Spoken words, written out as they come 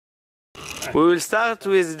We will start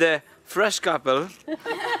with the fresh couple.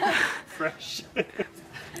 Fresh.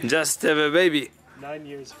 Just have a baby. 9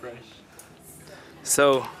 years fresh.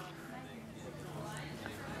 So,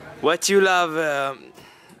 what you love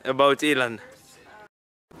about Ilan?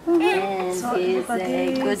 And his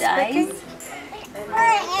good eyes.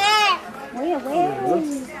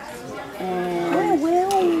 And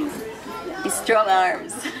his strong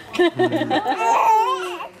arms.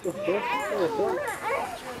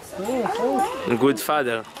 Good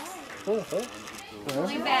father. I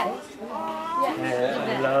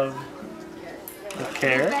love her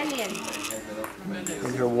care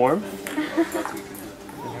and her warmth and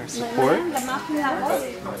her support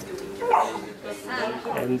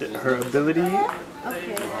and her ability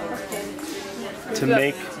to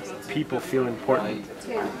make people feel important.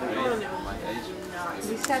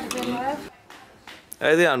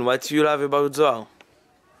 Adrian, what you love about Zohar?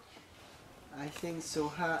 I think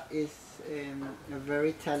Soha is a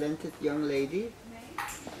very talented young lady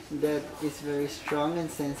that is very strong and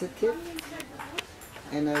sensitive,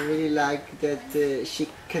 and I really like that she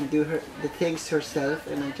can do the things herself,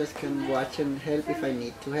 and I just can watch and help if I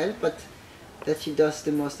need to help, but that she does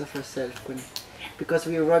the most of herself. Because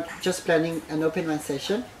we were just planning an open one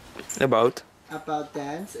session About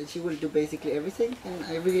dance, and she will do basically everything, and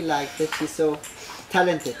I really like that she's so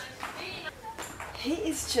talented. He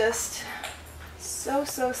is just so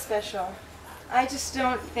special. I just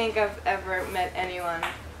don't think I've ever met anyone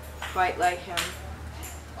quite like him.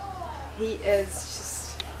 He is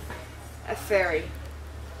just a fairy,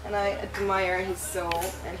 and I admire his soul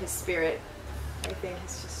and his spirit. I think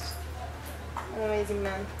he's just an amazing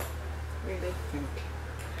man, really.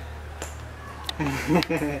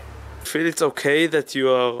 feel it's okay that you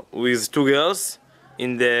are with two girls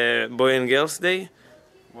in the Boy and Girls Day?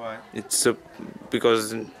 Why? It's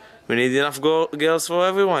because we need enough girls for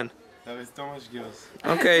everyone. There is too much girls.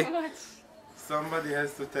 Okay. Somebody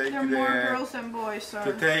has to take There are more girls than boys, so...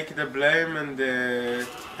 to take the blame and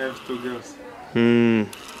have two girls.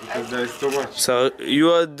 Because there is too much. So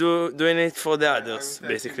you are doing it for the others,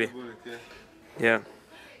 basically. The bullet, Yeah.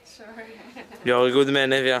 You're a good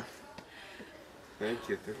man, Evia. Thank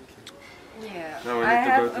you. Yeah. Now we I need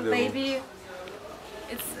to have go to a the baby.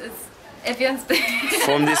 It's Evian's baby.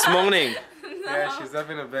 From this morning. Yeah, she's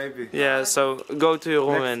having a baby. Yeah, so go to your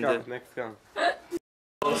room Next come.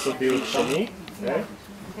 Also be with Shani, right?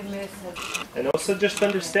 And also just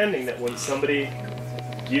understanding that when somebody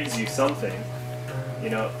gives you something, you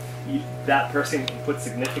know, that person can put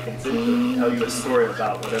significance into it, tell you a story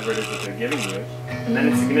about whatever it is that they're giving you, and then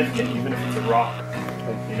it's significant even if it's a rock,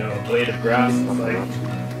 like, you know, a blade of grass. It's like,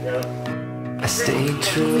 yeah. I stayed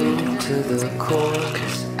true to the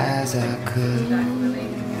course as I could,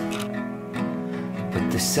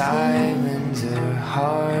 but the sirens are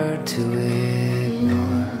hard to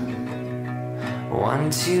ignore.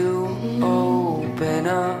 Once you open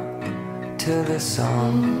up to the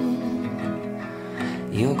song,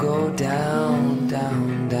 you'll go down,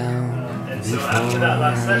 down, down. And so after that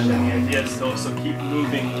last session, the idea is to also keep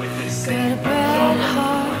moving with this same genre.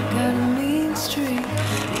 Got a mean streak,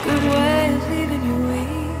 good way of leaving you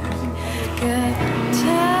weak. Got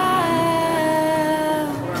time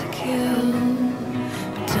to kill,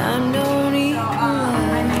 but time don't equal.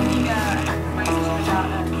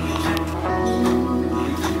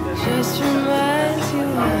 Just reminds you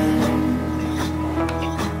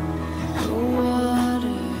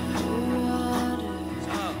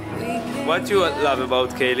What you love about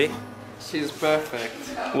Kaylee? She's perfect.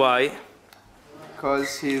 Why? Because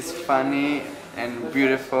she's funny and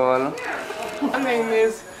beautiful. My name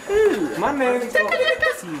is... My name is...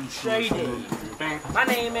 Shady. My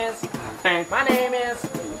name is... My name is...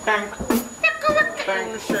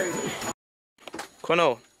 Shady.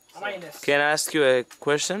 Kono, can I ask you a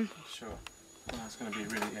question? Sure. Well, it's going to be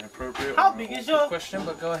really inappropriate. How big is your... question,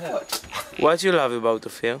 but go ahead. What you love about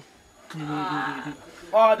Ophir?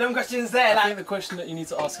 Oh, them questions there, I like... think the question that you need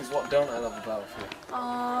to ask is what don't I love about you?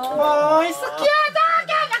 Oh, he's so cute! I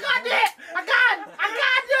can't do it! I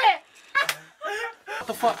can't do it! What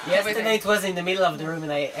the fuck? Yesterday it was in the middle of the room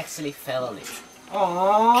and I actually fell on it.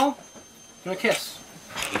 Aww. You want a kiss?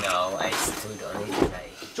 No, I stood on it and I...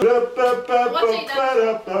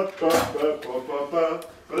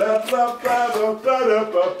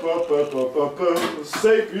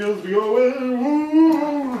 Sapiens be going,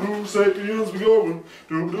 woo, sapiens be going,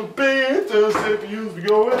 do the beat, sapiens be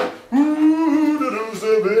going, woo,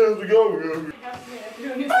 sapiens be going.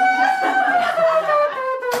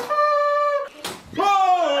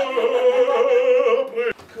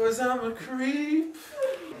 Cause I'm a creep.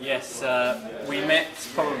 Yes, we met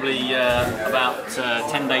probably about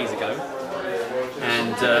 10 days ago.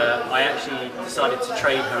 and I actually decided to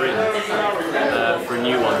trade her in for a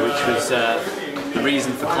new one, which was the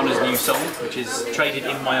reason for Connor's new song, which is traded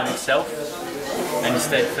in my own self and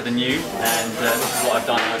instead for the new, and this is what I've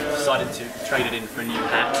done. I've decided to trade it in for a new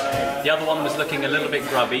hat. The other one was looking a little bit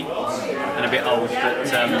grubby and a bit old,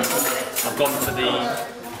 but I've gone for the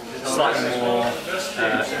slightly more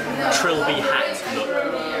trilby hat look.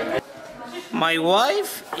 My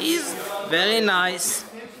wife is very nice.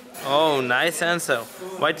 Oh, nice answer.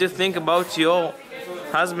 What do you think about your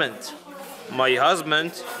husband? My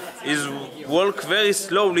husband is walk very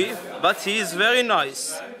slowly, but he is very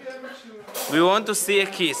nice. We want to see a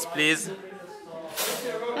kiss, please.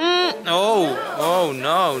 Oh,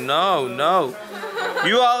 no, no, no.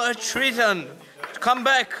 You are a Triton. Come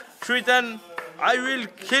back, Triton. I will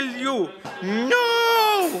kill you.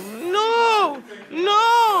 No, no,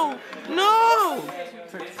 no, no.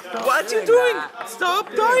 What are you doing? Stop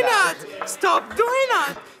doing that. Stop doing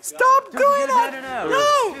that. Stop doing that.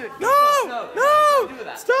 No, no, no.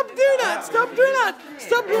 Stop doing that. Stop doing that.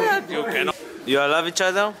 Stop doing that. You cannot. You all love each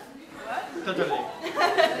other? Totally.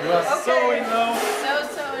 You are so in love.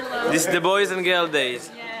 So in love. This is the boys and girl days.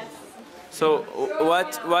 Yes. So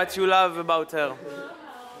what you love about her?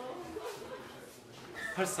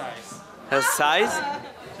 Her size. Her size?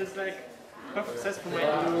 Just like perfect size for my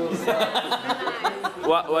boobs.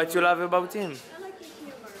 What you love about him?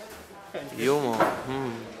 Humor.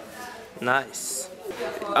 Nice.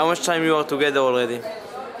 How much time you are together already?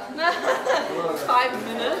 5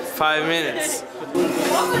 minutes. 5 minutes.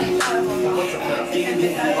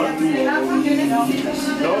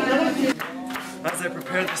 As I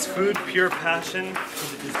prepare this food, pure passion and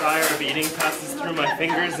the desire of eating passes through my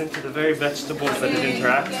fingers into the very vegetables that it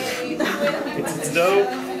interacts with. It's as though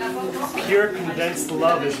pure condensed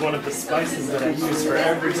love is one of the spices that I use for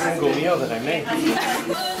every single meal that I make.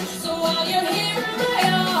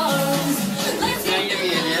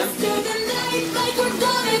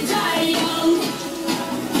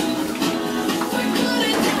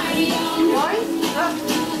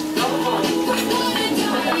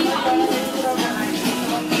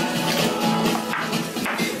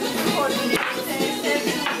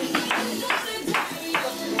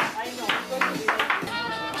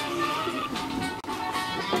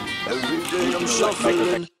 Every day I'm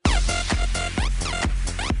shuffling.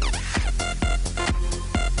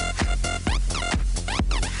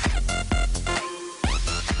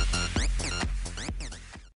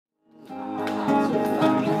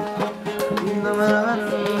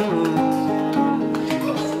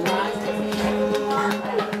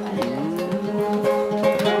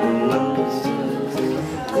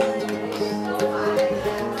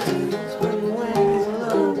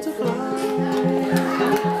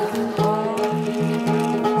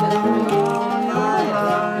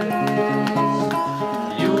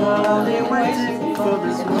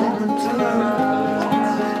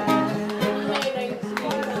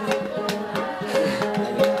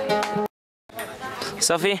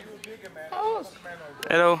 Sophie?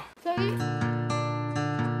 Hello.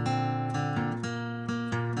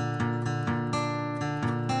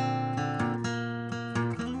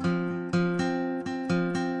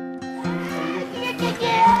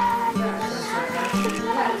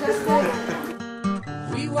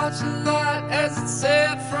 We watched a lot as it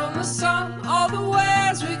set from the sun. All the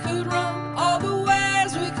ways we could run, all the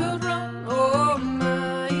ways we could run. Oh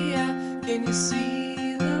my, yeah. Can you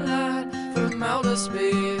see the light from outer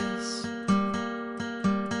space?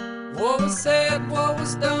 What was said, what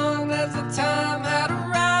was done as the time had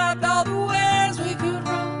arrived. All the ways we could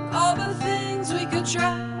run, all the things we could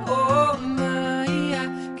try. Oh my, yeah.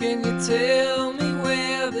 Can you tell me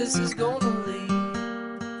where this is gonna lead?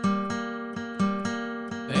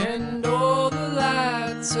 And all the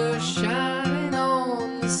lights are shining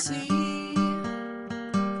on the sea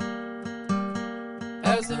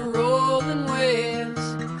as the rolling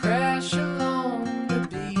waves crash along the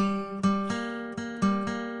beach.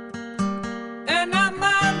 And our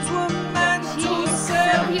minds were meant to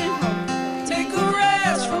sail, take a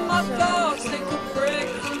rest from our thoughts, take a break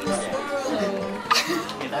from this world.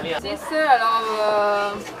 This,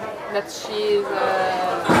 alors, that she's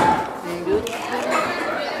good.